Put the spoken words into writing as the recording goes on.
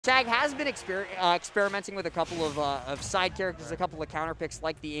Chag has been experimenting with a couple of side characters, a couple of counter picks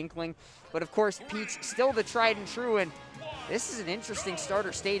like the Inkling, but of course Peach still the tried and true, and this is an interesting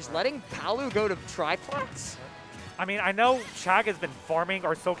starter stage, letting Palu go to triplets. I mean, I know Chag has been farming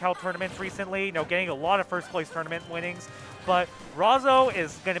our SoCal tournaments recently, getting a lot of first place tournament winnings, but Razo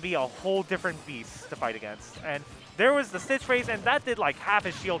is going to be a whole different beast to fight against. And there was the Stitch Phase, and that did like half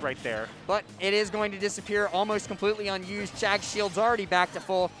his shield right there. But it is going to disappear almost completely unused. Chag's shield's already back to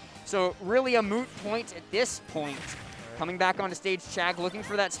full, so really a moot point at this point. Coming back onto stage, Chag looking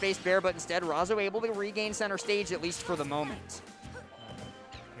for that space bear, but instead Razo able to regain center stage, at least for the moment.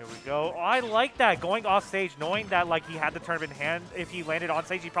 Here we go. I like that, going off stage, knowing that like he had the tournament in hand. If he landed on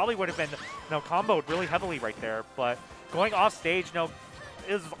stage, he probably would have been comboed really heavily right there. But going off stage,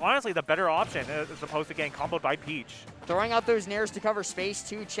 is honestly the better option as opposed to getting comboed by Peach. Throwing out those nairs to cover space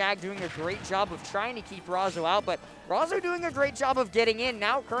too. Chag doing a great job of trying to keep Razo out, but Razo doing a great job of getting in.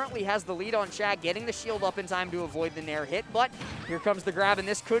 Now currently has the lead on Chag, getting the shield up in time to avoid the nair hit, but here comes the grab, and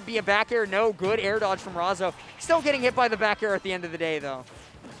this could be a back air. No, good air dodge from Razo. Still getting hit by the back air at the end of the day, though.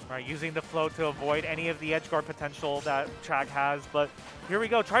 Right, using the flow to avoid any of the edge guard potential that Chag has, but here we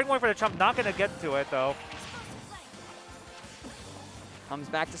go. Trying going for the jump, not going to get to it, though. Comes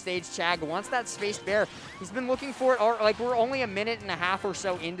back to stage, Chag wants that spaced bear. He's been looking for it, like we're only a minute and a half or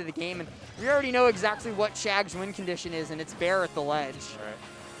so into the game, and we already know exactly what Chag's win condition is, and it's bear at the ledge.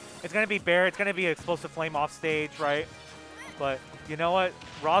 Right. It's going to be bear, it's going to be explosive flame off stage, right? But you know what?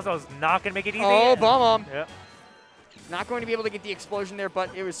 Razo's not going to make it easy. Oh, bum. Yep. Not going to be able to get the explosion there,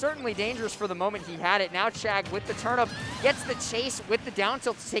 but it was certainly dangerous for the moment he had it. Now Chag with the turnip gets the chase with the down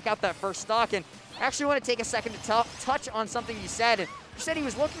tilt to take out that first stock, and I actually want to take a second to touch on something you said. You said he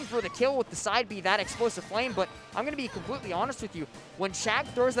was looking for the kill with the side B, that explosive flame, but I'm going to be completely honest with you. When Chag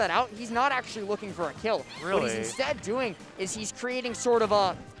throws that out, he's not actually looking for a kill. Really? What he's instead doing is he's creating sort of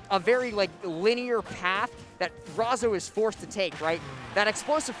a very linear path that Razo is forced to take, right? That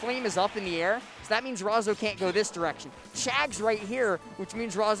explosive flame is up in the air, so that means Razo can't go this direction. Chag's right here, which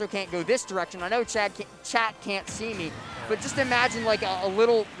means Razo can't go this direction. I know chat can't see me, but just imagine like a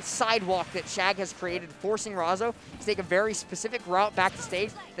little sidewalk that Chag has created, forcing Razo to take a very specific route back to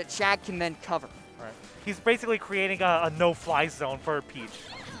stage that Chag can then cover. Right. He's basically creating a no-fly zone for Peach,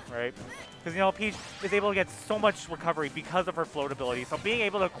 right? Because, Peach is able to get so much recovery because of her floatability. So being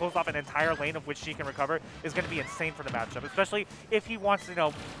able to close off an entire lane of which she can recover is going to be insane for the matchup, especially if he wants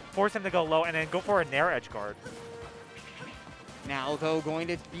to, force him to go low and then go for a nair edge guard. Now, though, going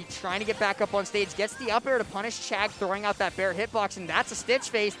to be trying to get back up on stage. Gets the up air to punish Chag, throwing out that bear hitbox, and that's a Stitch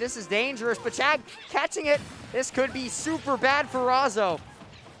Face. This is dangerous, but Chag catching it. This could be super bad for Razo.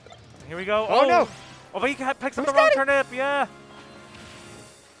 Here we go. Oh no. Oh, but he picks up the wrong turnip, yeah.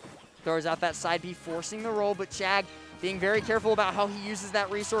 Throws out that side B, forcing the roll, but Chag being very careful about how he uses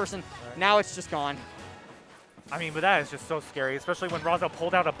that resource, and now it's just gone. I mean, but that is just so scary, especially when Razo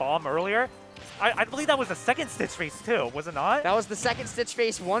pulled out a bomb earlier. I believe that was the second Stitch Face too, was it not? That was the second Stitch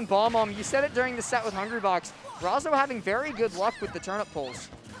Face, one bomb. You said it during the set with Hungrybox. Razo having very good luck with the turnip pulls.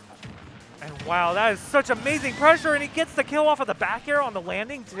 And wow, that is such amazing pressure, and he gets the kill off of the back air on the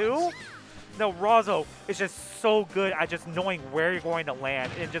landing too. No, Razo is just so good at just knowing where you're going to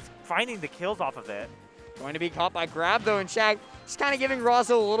land and just finding the kills off of it. Going to be caught by grab though, and Chag just kind of giving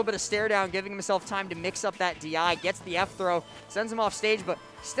Razo a little bit of stare down, giving himself time to mix up that DI, gets the F throw, sends him off stage, but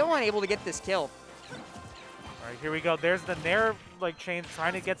still unable to get this kill. All right, here we go. There's the nair chain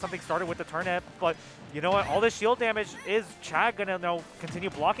trying to get something started with the turnip, but you know what? All this shield damage is Chag gonna continue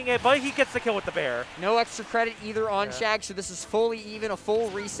blocking it, but he gets the kill with the bear. No extra credit either on Chag, so this is fully even, a full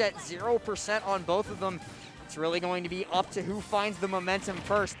reset, 0% on both of them. It's really going to be up to who finds the momentum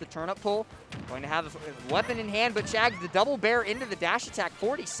first. The turnip pull, going to have a weapon in hand, but Chag, the double bear into the dash attack,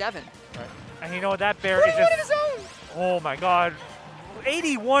 47. Right. And you know what? That bear is just, oh my God,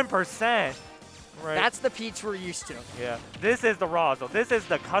 81%. Right. That's the Peach we're used to. Yeah, this is the Razo. This is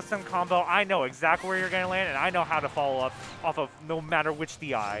the custom combo. I know exactly where you're going to land, and I know how to follow up off of no matter which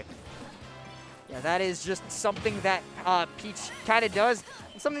DI. Yeah, that is just something that Peach kind of does,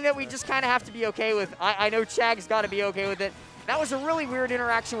 something that we just kind of have to be okay with. I know Chag's got to be okay with it. That was a really weird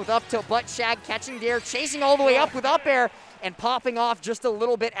interaction with up tilt, but Chag catching the air, chasing all the way up with up air, and popping off just a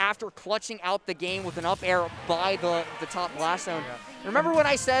little bit after clutching out the game with an up air by the top blast zone. Yeah. Remember when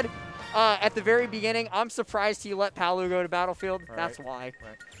I said at the very beginning, I'm surprised he let Palu go to Battlefield? Right. That's why.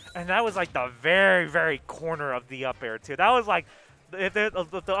 Right. And that was like the very, very corner of the up air too. That was like,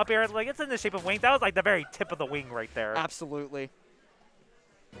 the up air, like it's in the shape of wing. That was like the very tip of the wing right there. Absolutely.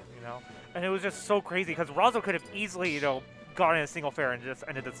 And it was just so crazy because Razo could have easily, gotten a single fair and just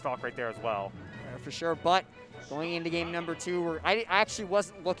ended the stock right there as well. Yeah, for sure, but Going into game number 2, where I actually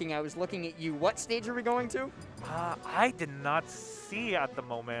wasn't looking. I was looking at you. What stage are we going to? I did not see at the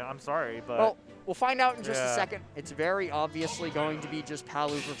moment. I'm sorry, but... Well, we'll find out in just a second. It's very obviously going to be just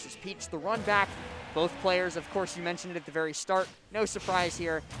Palu versus Peach. The run back, both players, of course, you mentioned it at the very start. No surprise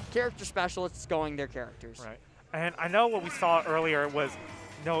here. Character specialists going their characters. Right. And I know what we saw earlier was,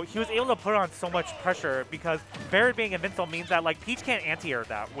 he was able to put on so much pressure because Barrett being invincible means that, like, Peach can't anti-air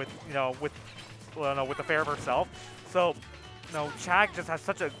that with the fair herself. So, Chag just has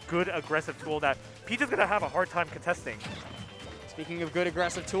such a good aggressive tool that Peach is going to have a hard time contesting. Speaking of good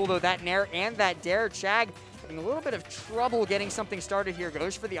aggressive tool, though, that Nair and that Dare, Chag having a little bit of trouble getting something started here.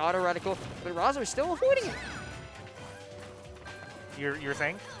 Goes for the auto reticle, but Razo still avoiding it. You're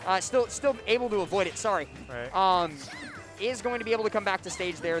saying? Still able to avoid it, sorry. Right. Is going to be able to come back to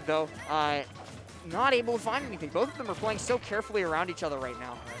stage there, though. Not able to find anything. Both of them are playing so carefully around each other right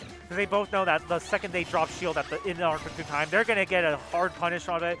now. Because they both know that the second they drop shield at the inopportune time, they're going to get a hard punish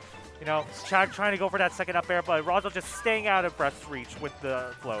on it. Chag trying to go for that second up air, but Razo just staying out of breath's reach with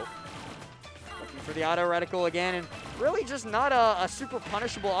the float. Looking for the auto reticle again, and really just not a super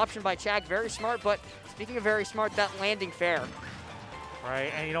punishable option by Chag. Very smart, but speaking of very smart, that landing fair.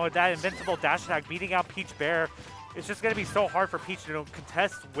 Right, and that invincible dash attack beating out Peach Bear, it's just going to be so hard for Peach to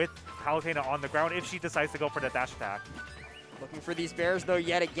contest with Palutena on the ground if she decides to go for the dash attack. Looking for these bears, though,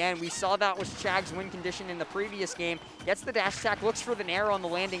 yet again. We saw that was Chag's win condition in the previous game. Gets the dash attack, looks for the Nair on the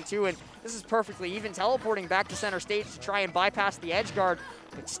landing, too, and this is perfectly even. Teleporting back to center stage to try and bypass the edge guard,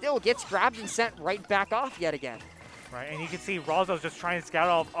 but still gets grabbed and sent right back off yet again. Right, and you can see Razo's just trying to scout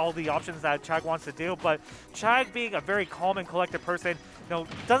out all the options that Chag wants to do, but Chag, being a very calm and collected person,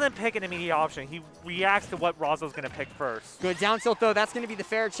 doesn't pick an immediate option. He reacts to what Razo's going to pick first. Good down tilt, though. That's going to be the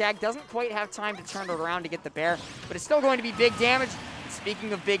fair. Chag doesn't quite have time to turn it around to get the bear, but it's still going to be big damage.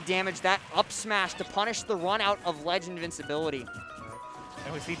 Speaking of big damage, that up smash to punish the run out of ledge invincibility.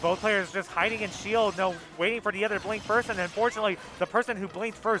 And we see both players just hiding in shield, waiting for the other to blink first, and unfortunately, the person who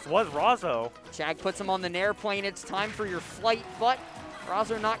blinked first was Razo. Chag puts him on the Nair plane. It's time for your flight, but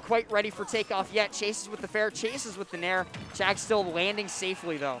Razo not quite ready for takeoff yet. Chases with the fair, chases with the Nair. Chag still landing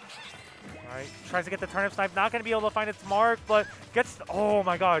safely, though. All right, tries to get the turnip snipe, not going to be able to find its mark, but gets, oh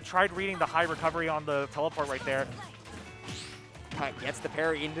my god, tried reading the high recovery on the teleport right there. Gets the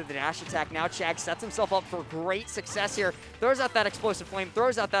parry into the dash attack. Now Chag sets himself up for great success here. Throws out that explosive flame,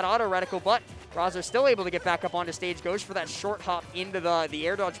 throws out that auto reticle, but Razo still able to get back up onto stage. Goes for that short hop into the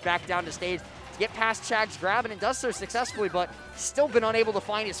air dodge back down to stage to get past Chag's grab, and it does so successfully, but still been unable to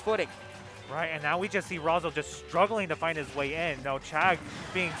find his footing. Right, and now we just see Razo just struggling to find his way in. Chag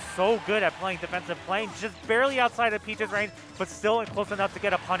being so good at playing defensive playing, just barely outside of Peach's range, but still close enough to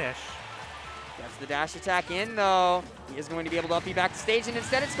get a punish. Gets the dash attack in, though. He is going to be able to up back to stage, and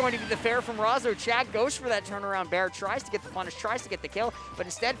instead it's going to be the fair from Razo. Chag goes for that turnaround bear, tries to get the punish, tries to get the kill, but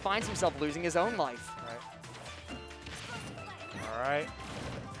instead finds himself losing his own life. All right.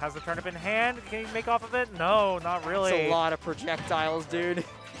 Has the turnip in hand. Can he make off of it? No, not really. It's a lot of projectiles, dude.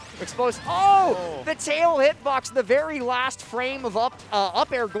 Exposed. Oh, the tail hitbox, the very last frame of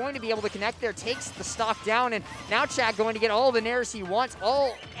up air going to be able to connect there, takes the stock down, and now Chag going to get all the nairs he wants,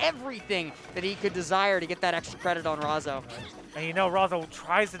 everything that he could desire to get that extra credit on Razo. And Razo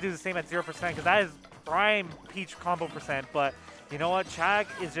tries to do the same at 0% because that is prime Peach combo percent, but you know what? Chag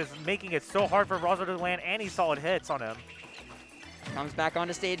is just making it so hard for Razo to land any solid hits on him. Comes back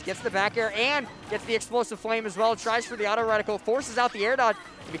onto stage, gets the back air, and gets the explosive flame as well. Tries for the auto reticle, forces out the air dodge.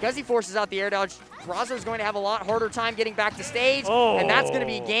 And because he forces out the air dodge, Razo's going to have a lot harder time getting back to stage. Oh. And that's going to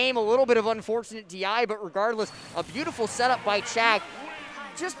be game. A little bit of unfortunate DI, but regardless, a beautiful setup by Chag.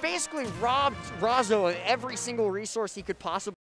 Just basically robbed Razo of every single resource he could possibly